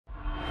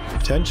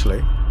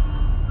Potentially.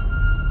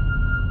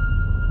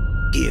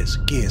 Gears,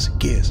 gears,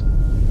 gears.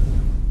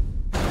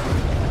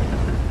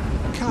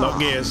 Not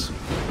gears.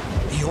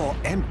 Your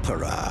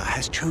Emperor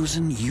has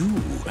chosen you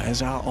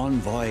as our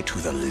envoy to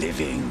the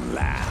living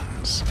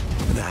lands.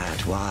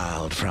 That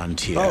wild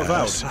frontier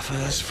Avowed.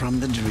 suffers from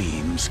the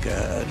dream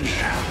scourge.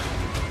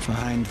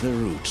 Find the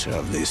root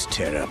of this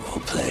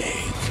terrible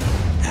plague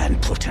and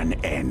put an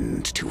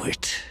end to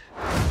it.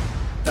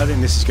 I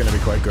think this is going to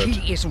be quite good.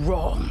 He is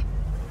wrong.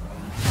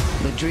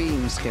 The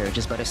dream scourge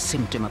is but a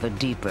symptom of a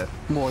deeper,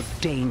 more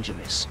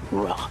dangerous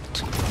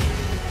rot.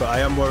 But I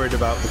am worried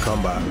about the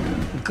combat.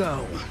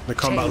 Go. The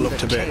combat tame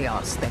looked a the bit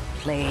chaos that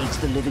plagues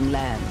the living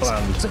lands,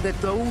 bland. so that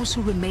those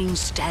who remain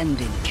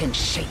standing can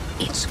shape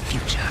its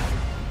future.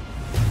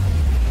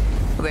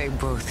 They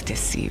both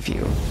deceive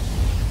you.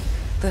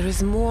 There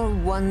is more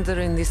wonder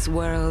in this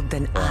world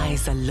than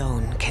eyes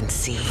alone can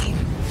see.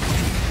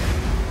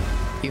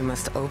 You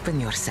must open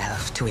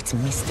yourself to its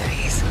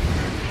mysteries.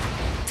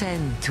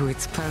 Tend to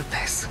its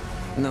purpose,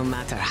 no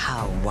matter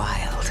how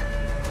wild.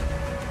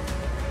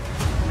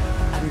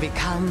 And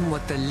become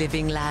what the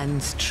living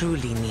lands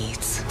truly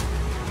needs.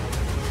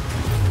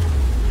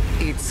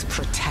 Its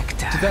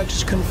protector. Did that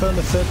just confirm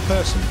the third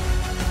person?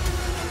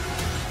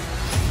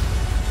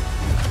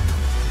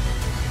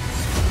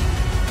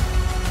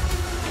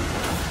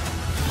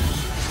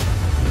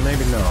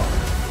 Maybe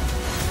not.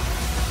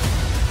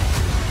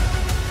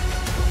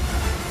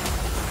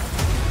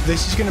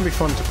 This is going to be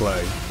fun to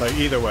play. Like,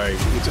 either way,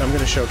 I'm going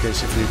to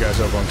showcase it for you guys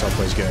over on Top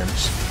Plays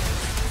Games.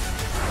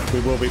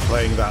 We will be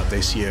playing that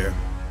this year.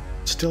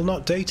 Still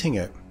not dating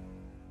it.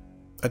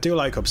 I do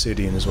like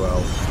Obsidian as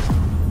well.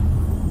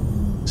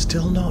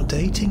 Still not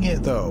dating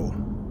it, though.